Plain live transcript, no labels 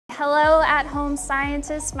Hello at-home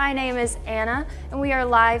scientists, my name is Anna and we are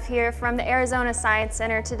live here from the Arizona Science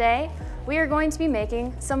Center today. We are going to be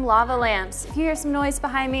making some lava lamps. If you hear some noise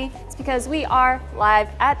behind me, it's because we are live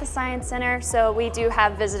at the Science Center, so we do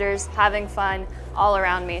have visitors having fun all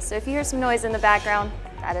around me. So if you hear some noise in the background,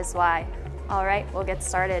 that is why. All right, we'll get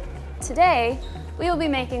started. Today, we will be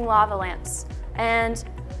making lava lamps. And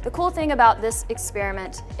the cool thing about this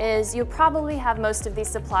experiment is you'll probably have most of these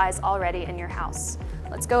supplies already in your house.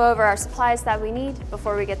 Let's go over our supplies that we need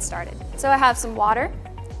before we get started. So I have some water,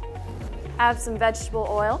 I have some vegetable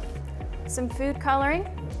oil, some food coloring,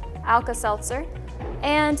 Alka-Seltzer,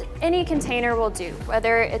 and any container will do,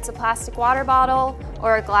 whether it's a plastic water bottle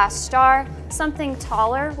or a glass jar. Something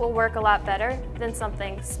taller will work a lot better than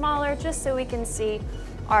something smaller, just so we can see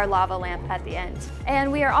our lava lamp at the end.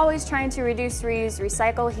 And we are always trying to reduce, reuse,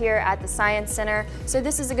 recycle here at the Science Center, so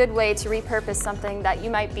this is a good way to repurpose something that you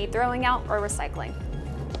might be throwing out or recycling.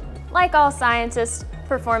 Like all scientists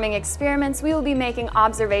performing experiments, we will be making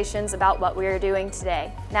observations about what we are doing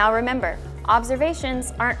today. Now remember,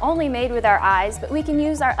 observations aren't only made with our eyes, but we can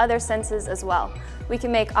use our other senses as well. We can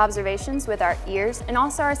make observations with our ears and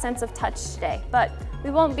also our sense of touch today, but we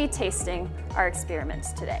won't be tasting our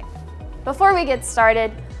experiments today. Before we get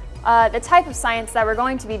started, the type of science that we're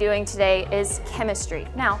going to be doing today is chemistry.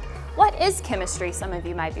 Now, what is chemistry, some of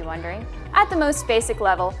you might be wondering? At the most basic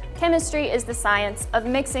level, chemistry is the science of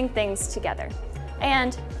mixing things together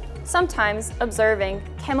and sometimes observing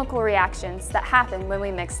chemical reactions that happen when we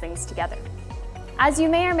mix things together. As you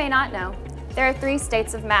may or may not know, there are three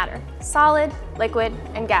states of matter: solid, liquid,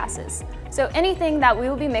 and gases. So anything that we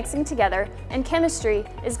will be mixing together in chemistry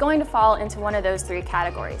is going to fall into one of those three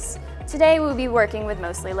categories. Today we'll be working with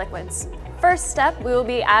mostly liquids. First step, we will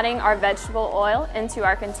be adding our vegetable oil into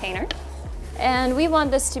our container. And we want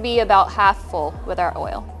this to be about half full with our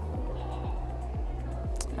oil.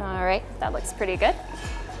 All right, that looks pretty good.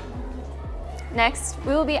 Next,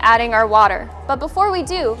 we will be adding our water. But before we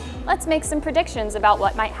do, let's make some predictions about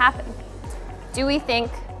what might happen. Do we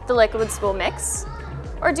think the liquids will mix?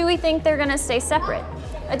 Or do we think they're gonna stay separate?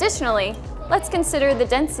 Additionally, let's consider the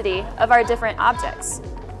density of our different objects.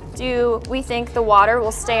 Do we think the water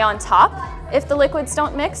will stay on top if the liquids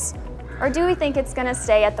don't mix? Or do we think it's gonna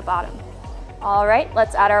stay at the bottom? All right,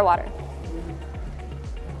 let's add our water.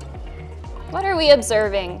 What are we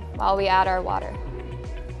observing while we add our water?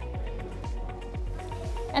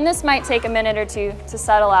 And this might take a minute or two to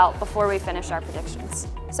settle out before we finish our predictions.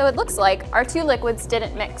 So it looks like our two liquids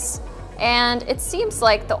didn't mix. And it seems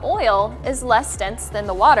like the oil is less dense than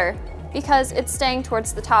the water because it's staying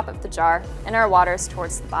towards the top of the jar and our water is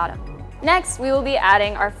towards the bottom. Next, we will be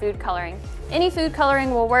adding our food coloring. Any food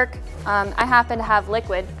coloring will work. I happen to have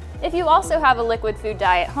liquid. If you also have a liquid food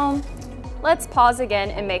dye at home, let's pause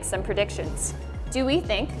again and make some predictions. Do we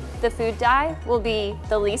think the food dye will be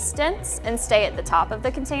the least dense and stay at the top of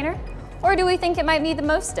the container? Or do we think it might be the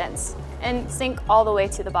most dense and sink all the way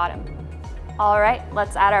to the bottom? All right,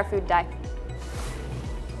 let's add our food dye.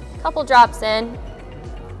 Couple drops in.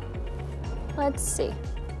 Let's see.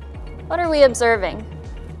 What are we observing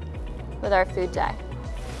with our food dye?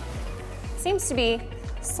 Seems to be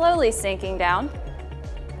slowly sinking down.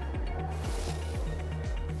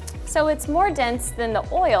 So it's more dense than the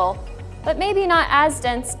oil, but maybe not as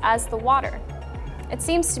dense as the water. It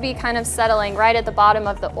seems to be kind of settling right at the bottom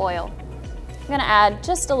of the oil. I'm gonna add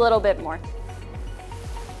just a little bit more.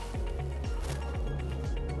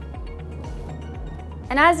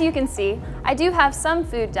 And as you can see, I do have some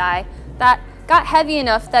food dye that got heavy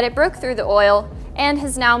enough that it broke through the oil and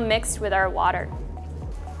has now mixed with our water.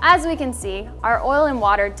 As we can see, our oil and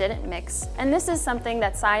water didn't mix, and this is something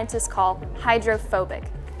that scientists call hydrophobic,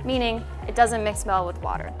 meaning it doesn't mix well with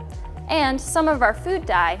water. And some of our food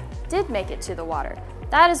dye did make it to the water.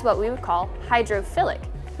 That is what we would call hydrophilic,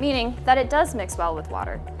 meaning that it does mix well with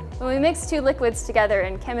water. When we mix two liquids together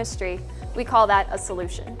in chemistry, we call that a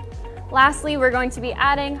solution. Lastly, we're going to be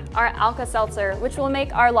adding our Alka-Seltzer, which will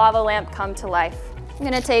make our lava lamp come to life. I'm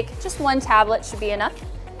gonna take just one tablet, should be enough,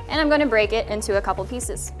 and I'm gonna break it into a couple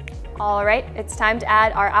pieces. All right, it's time to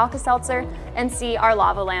add our Alka-Seltzer and see our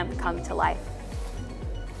lava lamp come to life.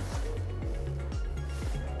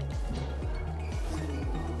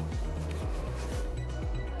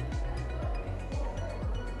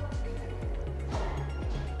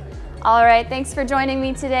 All right, thanks for joining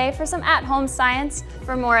me today for some at-home science.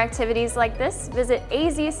 For more activities like this, visit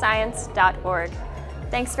azscience.org.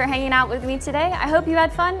 Thanks for hanging out with me today. I hope you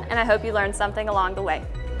had fun, and I hope you learned something along the way.